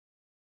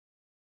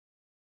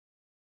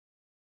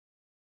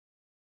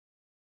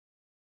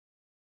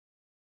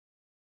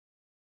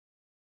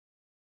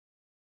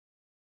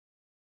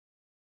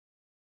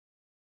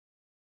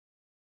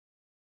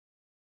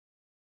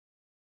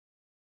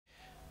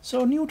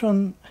So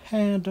Newton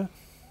had,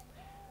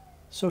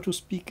 so to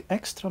speak,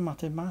 extra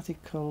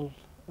mathematical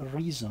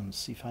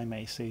reasons, if I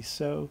may say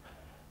so,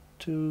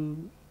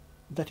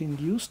 that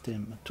induced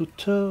him to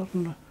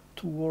turn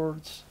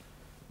towards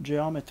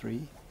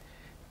geometry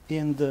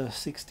in the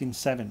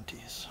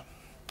 1670s.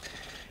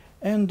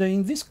 And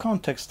in this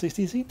context, it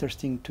is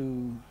interesting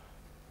to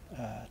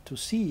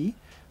see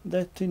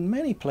that in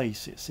many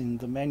places in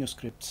the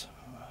manuscripts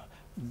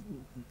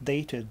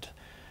dated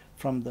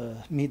from the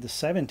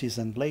mid-70s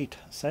and late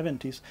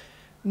 70s,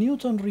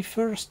 Newton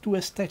refers to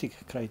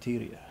aesthetic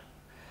criteria.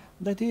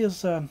 That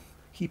is,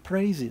 he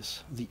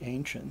praises the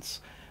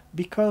ancients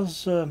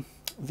because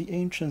the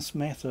ancients'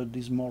 method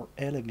is more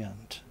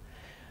elegant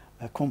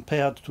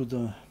compared to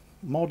the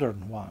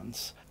modern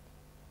ones.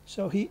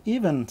 So he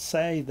even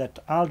says that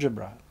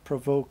algebra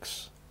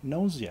provokes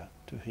nausea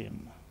to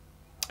him.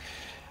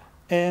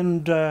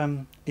 And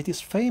it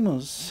is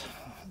famous,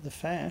 the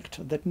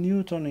fact that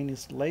Newton in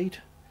his late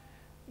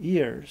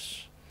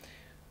years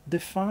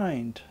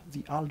defined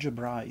the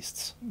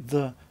algebraists,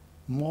 the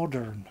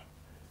modern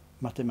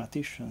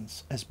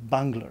mathematicians, as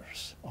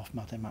bunglers of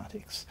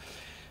mathematics.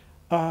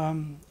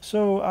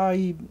 So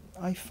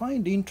I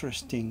find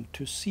interesting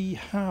to see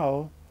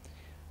how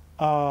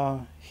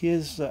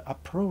his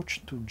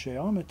approach to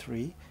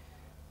geometry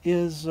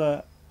is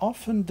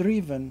often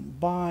driven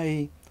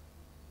by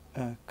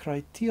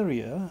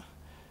criteria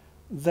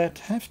that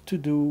have to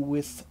do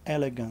with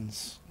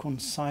elegance,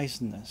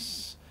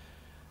 conciseness,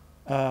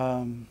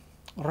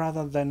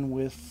 rather than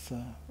with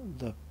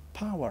the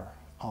power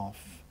of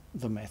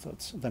the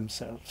methods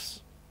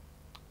themselves.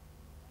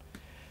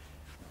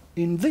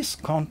 In this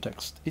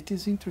context, it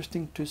is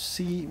interesting to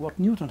see what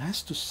Newton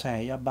has to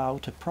say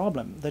about a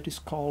problem that is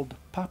called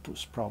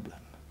Pappus problem.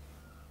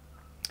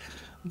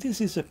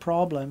 This is a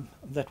problem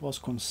that was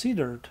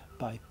considered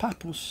by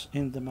Pappus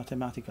in the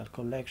mathematical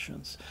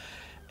collections,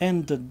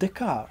 and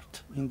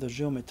Descartes in the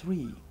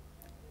geometry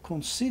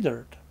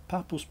considered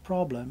Pappus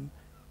problem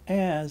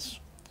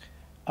as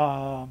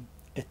a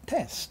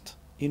test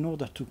in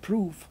order to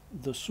prove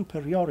the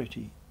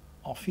superiority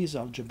of his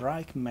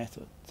algebraic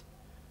method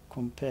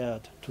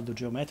compared to the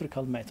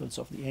geometrical methods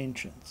of the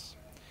ancients.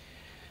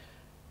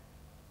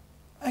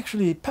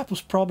 Actually, Pappus'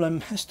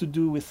 problem has to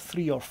do with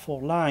 3 or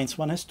 4 lines.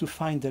 One has to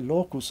find a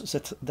locus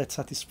that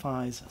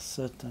satisfies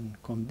certain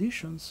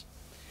conditions.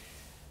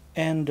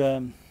 And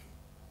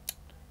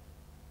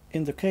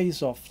in the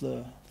case of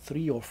the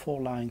 3 or 4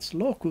 lines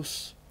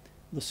locus,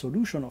 the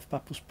solution of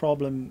Pappus'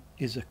 problem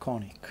is a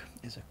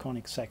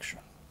conic section.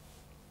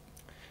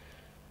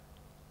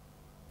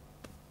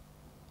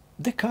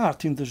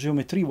 Descartes in the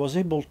geometry was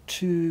able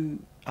to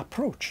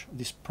approach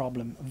this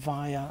problem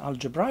via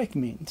algebraic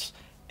means,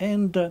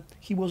 and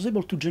he was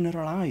able to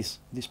generalize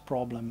this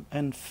problem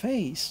and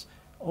face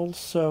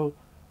also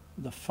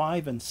the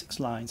 5 and 6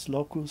 lines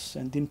locus,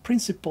 and in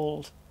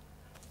principle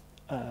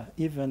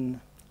even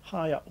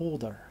higher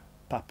order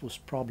Pappus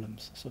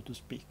problems, so to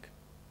speak.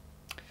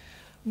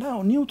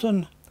 Now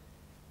Newton,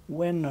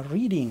 when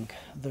reading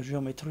the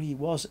geometry,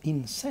 was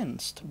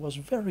incensed, was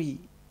very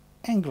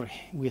angry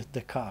with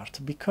Descartes,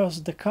 because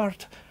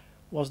Descartes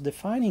was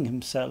defining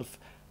himself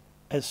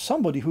as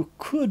somebody who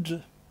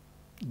could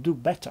do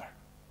better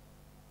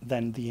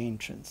than the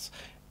ancients.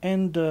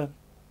 And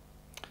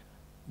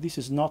this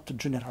is not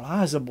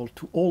generalizable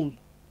to all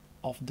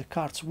of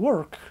Descartes'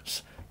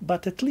 works,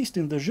 but at least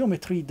in the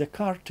geometry,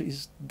 Descartes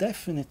is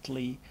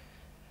definitely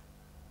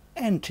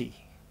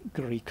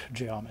anti-Greek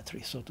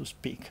geometry, so to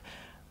speak.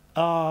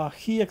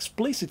 He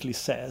explicitly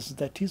says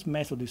that his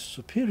method is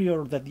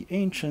superior, that the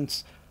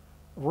ancients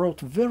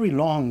wrote very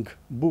long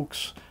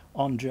books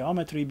on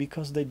geometry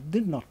because they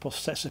did not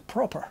possess a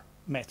proper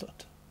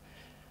method.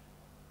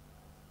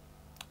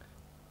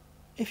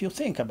 If you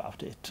think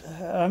about it,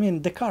 I mean,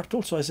 Descartes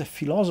also as a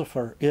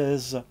philosopher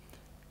is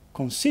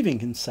conceiving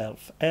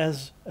himself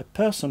as a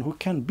person who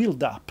can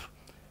build up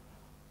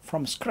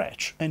from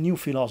scratch a new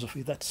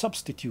philosophy that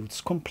substitutes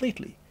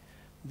completely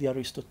the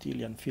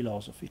Aristotelian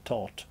philosophy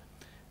taught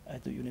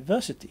at the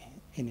university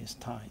in his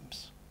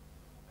times.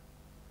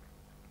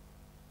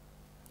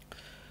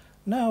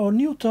 Now,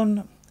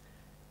 Newton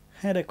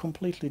had a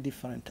completely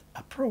different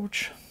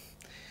approach.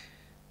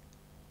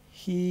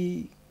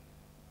 He,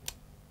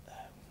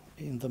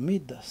 in the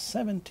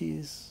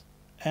mid-70s,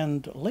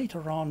 and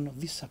later on,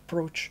 this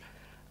approach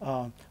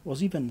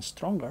was even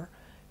stronger,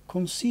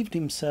 conceived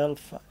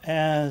himself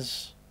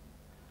as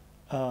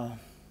an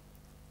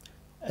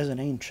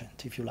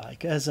ancient, if you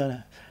like, as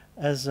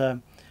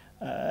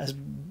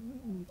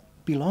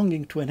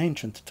belonging to an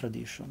ancient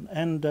tradition,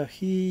 and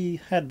he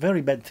had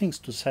very bad things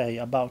to say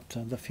about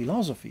the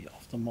philosophy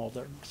of the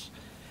moderns.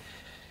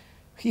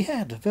 He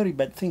had very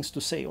bad things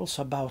to say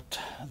also about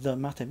the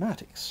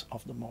mathematics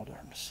of the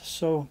moderns.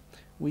 So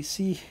we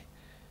see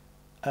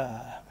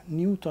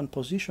Newton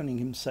positioning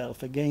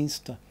himself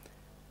against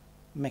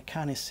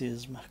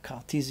mechanicism,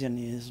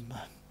 Cartesianism,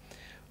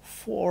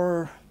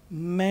 for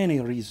many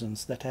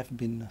reasons that have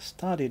been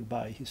studied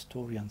by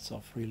historians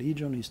of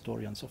religion,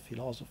 historians of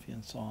philosophy,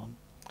 and so on.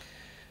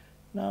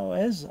 Now,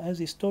 as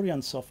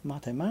historians of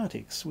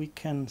mathematics, we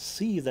can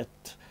see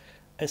that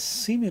a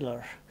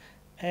similar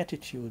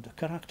attitude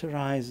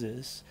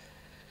characterizes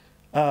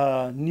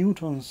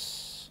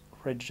Newton's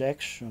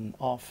rejection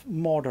of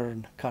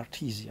modern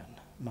Cartesian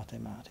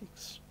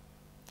mathematics.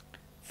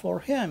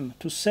 For him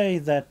to say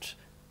that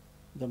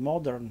the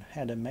modern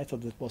had a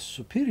method that was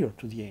superior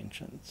to the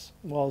ancients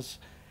was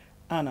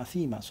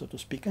anathema, so to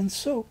speak. And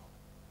so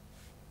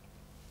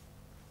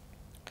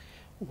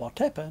what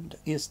happened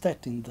is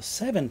that in the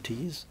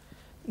 70s,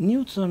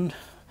 Newton,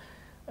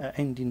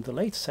 and in the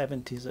late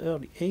 70s,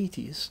 early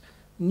 80s,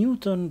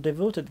 Newton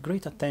devoted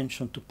great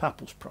attention to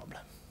Pappus'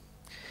 problem.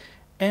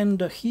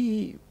 And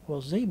he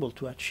was able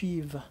to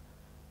achieve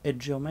a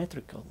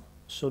geometrical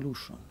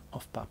solution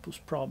of Pappus'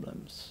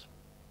 problems,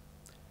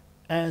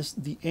 as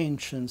the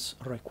ancients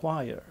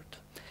required,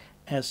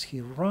 as he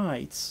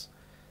writes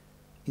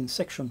in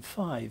section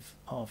 5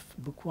 of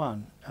book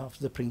 1 of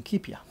the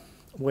Principia,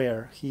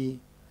 where he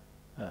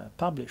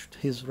published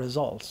his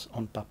results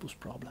on Pappus'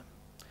 problem.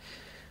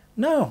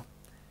 Now,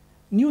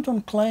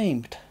 Newton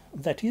claimed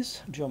that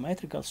his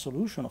geometrical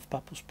solution of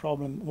Pappus'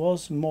 problem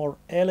was more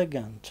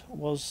elegant,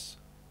 was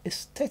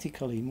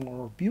aesthetically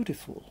more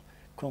beautiful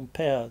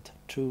compared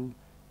to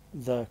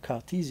the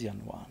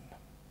Cartesian one.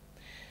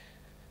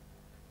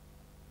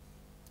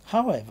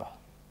 However,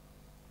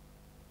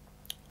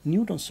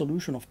 Newton's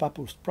solution of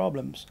Pappus'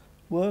 problems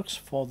works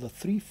for the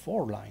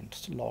 3-4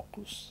 lines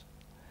locus.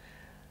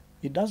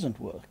 It doesn't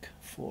work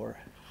for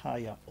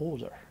higher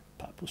order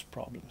Pappus'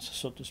 problems,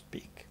 so to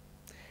speak.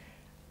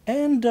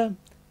 And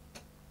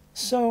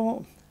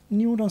so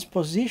Newton's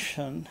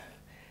position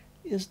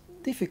is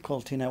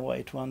difficult in a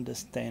way to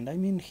understand. I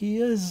mean, he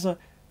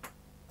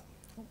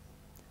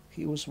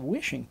was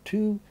wishing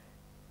to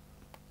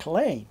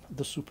claim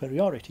the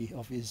superiority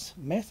of his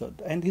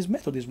method, and his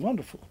method is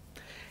wonderful.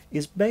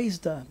 It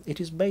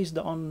is based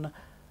on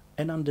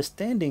an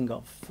understanding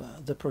of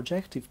the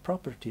projective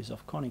properties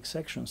of conic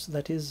sections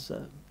that is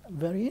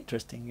very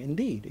interesting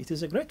indeed. It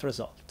is a great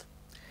result.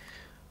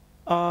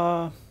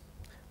 But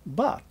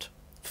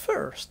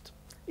first,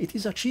 it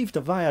is achieved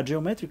via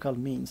geometrical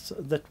means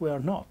that were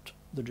not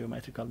the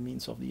geometrical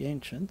means of the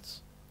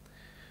ancients.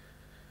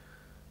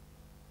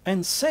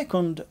 And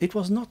second, it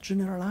was not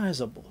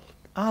generalizable.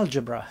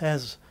 Algebra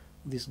has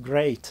this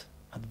great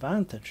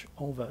advantage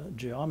over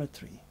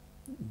geometry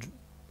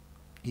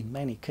in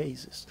many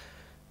cases,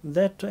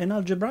 that an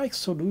algebraic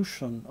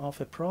solution of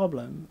a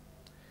problem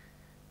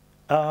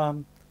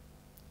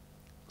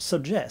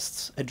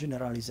suggests a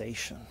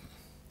generalization,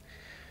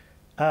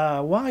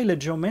 while a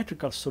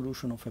geometrical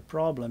solution of a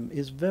problem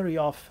is very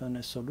often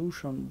a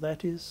solution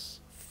that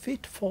is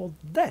fit for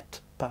that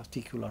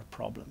particular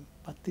problem,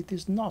 but it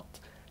is not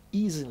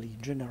easily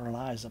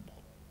generalizable.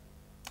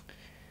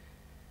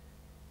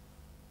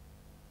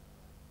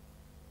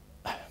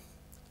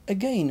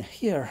 Again,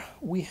 here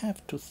we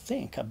have to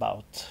think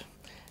about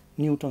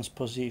Newton's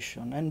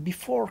position, and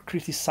before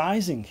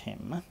criticizing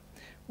him,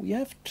 we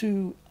have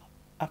to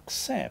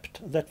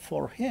accept that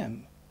for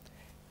him,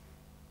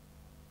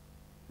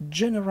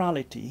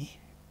 generality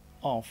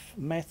of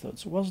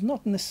methods was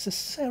not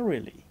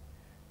necessarily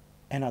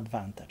an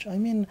advantage. I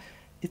mean,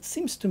 it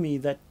seems to me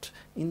that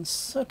in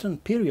certain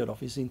period of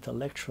his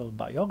intellectual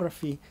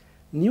biography,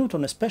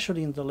 Newton,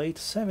 especially in the late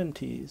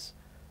 70s,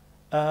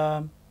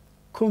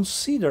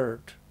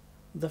 considered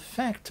the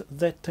fact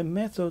that a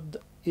method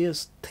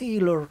is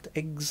tailored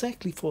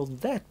exactly for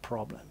that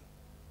problem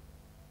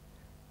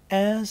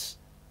as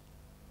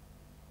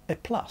a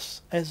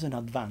plus, as an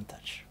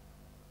advantage.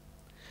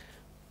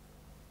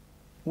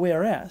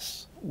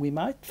 Whereas we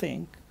might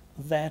think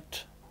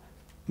that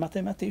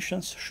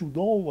mathematicians should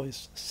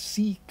always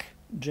seek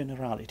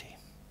generality.